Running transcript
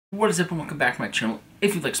What is up and welcome back to my channel.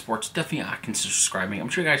 If you like sports, definitely consider subscribing. I'm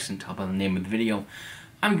sure you guys can tell by the name of the video.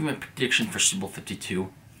 I'm giving a prediction for Super Bowl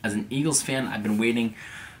 52. As an Eagles fan, I've been waiting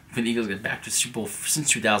for the Eagles to get back to Super Bowl since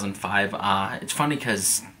 2005. It's funny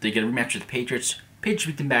because they get a rematch with the Patriots. Patriots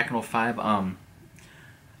beat them back in 2005.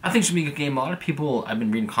 I think it's going to be a good game. A lot of people, I've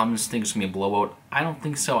been reading comments, think it's going to be a blowout. I don't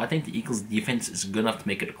think so. I think the Eagles' defense is good enough to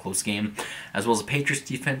make it a close game, as well as the Patriots'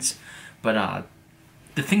 defense. But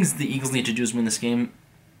the things the Eagles need to do is win this game.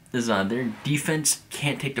 Their defense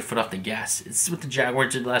can't take their foot off the gas. It's what the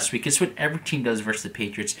Jaguars did last week. It's what every team does versus the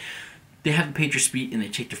Patriots. They have the Patriots beat and they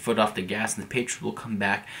take their foot off the gas, and the Patriots will come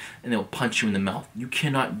back and they'll punch you in the mouth. You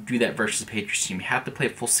cannot do that versus the Patriots team. You have to play a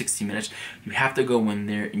full 60 minutes. You have to go in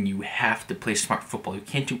there and you have to play smart football. You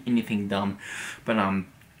can't do anything dumb. But I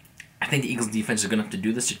think the Eagles defense is good enough to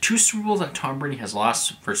do this. The two Super Bowls that Tom Brady has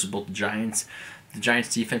lost versus both the Giants. The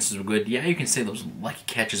Giants defenses were good. Yeah, you can say those lucky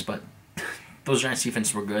catches, but those Giants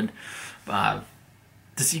defenses were good.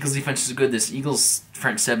 This Eagles defense is good. This Eagles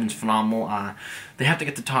front seven is phenomenal. They have to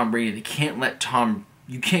get to Tom Brady. They can't let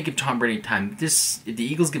you can't give Tom Brady time. If the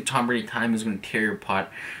Eagles give Tom Brady time, he's going to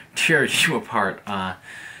tear you apart.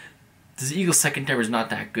 This Eagles secondary is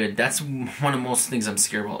not that good. That's one of most things I'm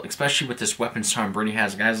scared about, especially with this weapons Tom Brady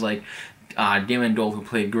has. Guys like Damon Dole, who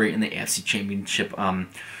played great in the AFC Championship.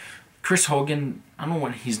 Chris Hogan, I don't know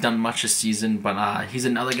what he's done much this season, but he's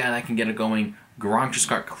another guy that can get it going. Gronk just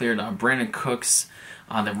got cleared. Brandon Cooks.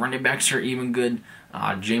 The running backs are even good.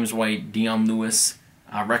 James White, Dion Lewis,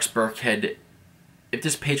 Rex Burkhead. If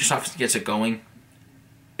this Patriots offense gets it going,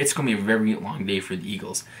 it's going to be a very long day for the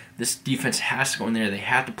Eagles. This defense has to go in there. They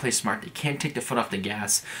have to play smart. They can't take the foot off the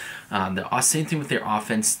gas. The same thing with their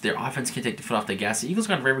offense. Their offense can't take the foot off the gas. The Eagles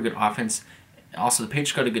got a very good offense. Also, the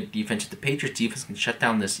Patriots got a good defense. If the Patriots defense can shut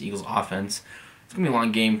down this Eagles offense, it's going to be a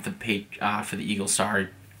long game for the Eagles, sorry.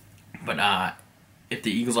 But if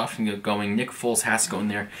the Eagles offense can get going, Nick Foles has to go in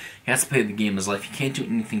there. He has to play the game of his life. He can't do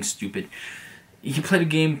anything stupid. He played a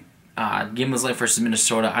game of his life versus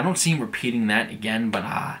Minnesota. I don't see him repeating that again,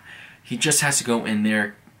 but he just has to go in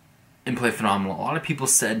there and play phenomenal. A lot of people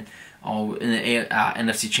said, oh, in the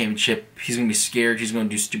NFC Championship, he's going to be scared. He's going to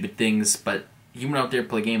do stupid things, but he went out there to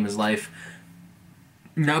play a game of his life.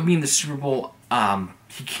 Now being the Super Bowl,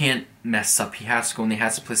 he can't mess up. He has to go and he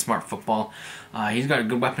has to play smart football. He's got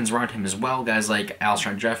good weapons around him as well. Guys like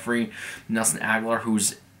Alshon Jeffrey, Nelson Aguilar,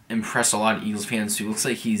 who's impressed a lot of Eagles fans. Who looks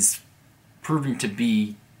like he's proving to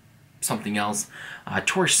be something else.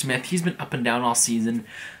 Torrey Smith, he's been up and down all season.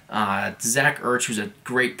 Zach Ertz, who's a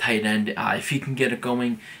great tight end. If he can get it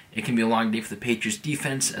going, it can be a long day for the Patriots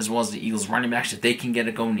defense as well as the Eagles running backs. If they can get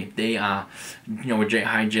it going, if they, with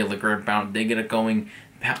Jay LeGrand, they get it going,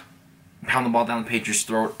 pound the ball down the Patriots'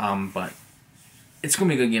 throat. But it's going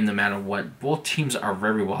to be a good game no matter what. Both teams are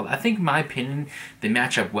very well. I think, in my opinion, they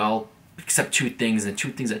match up well, except two things. The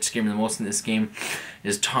two things that scare me the most in this game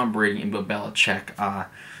is Tom Brady and Bill Belichick.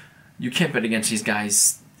 You can't bet against these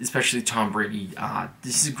guys, especially Tom Brady.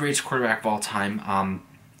 This is the greatest quarterback of all time.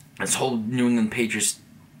 This whole New England Patriots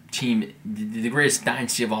team, the greatest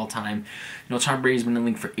dynasty of all time. You know, Tom Brady's been in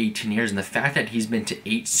the league for 18 years, and the fact that he's been to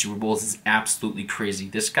 8 Super Bowls is absolutely crazy.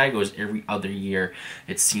 This guy goes every other year,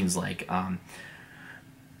 it seems like.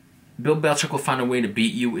 Bill Belichick will find a way to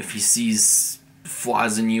beat you. If he sees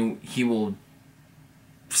flaws in you, he will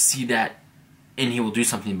see that and he will do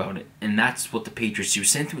something about it. And that's what the Patriots do.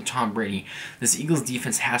 Same thing with Tom Brady. This Eagles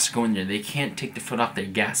defense has to go in there. They can't take the foot off their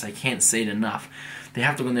gas. I can't say it enough. They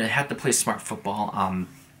have to go in there. They have to play smart football.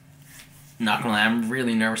 Not gonna lie, I'm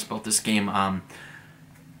really nervous about this game.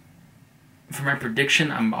 For my prediction,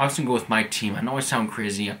 I'm also gonna go with my team. I know I sound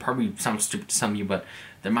crazy. I probably sound stupid to some of you, but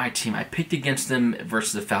they're my team. I picked against them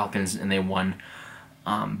versus the Falcons, and they won.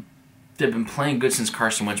 They've been playing good since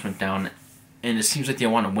Carson Wentz went down, and it seems like they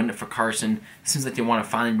want to win it for Carson. It seems like they want to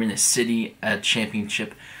finally bring the city a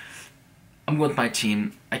championship. I'm going with my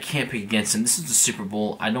team. I can't pick against them. This is the Super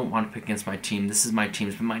Bowl. I don't want to pick against my team. This is my team.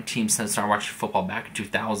 It's been my team since I started watching football back in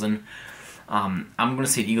 2000. I'm going to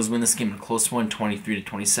say the Eagles win this game in a close one,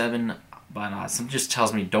 23-27. But something just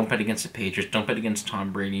tells me don't bet against the Patriots. Don't bet against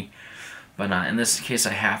Tom Brady. But in this case,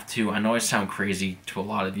 I have to. I know I sound crazy to a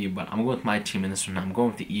lot of you, but I'm going with my team in this one. I'm going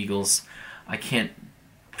with the Eagles. I can't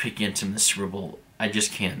pick against them in the Super Bowl. I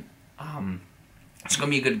just can't. It's going to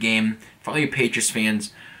be a good game. For all you Patriots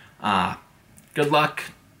fans, good luck.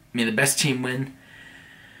 May the best team win.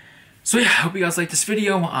 So yeah, I hope you guys like this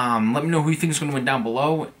video. Let me know who you think is going to win down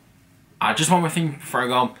below. Just one more thing before I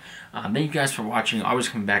go. Thank you guys for watching. Always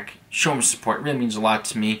coming back. Show them support. It really means a lot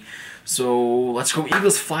to me. So let's go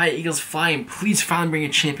Eagles fly, and please finally bring a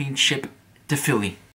championship to Philly.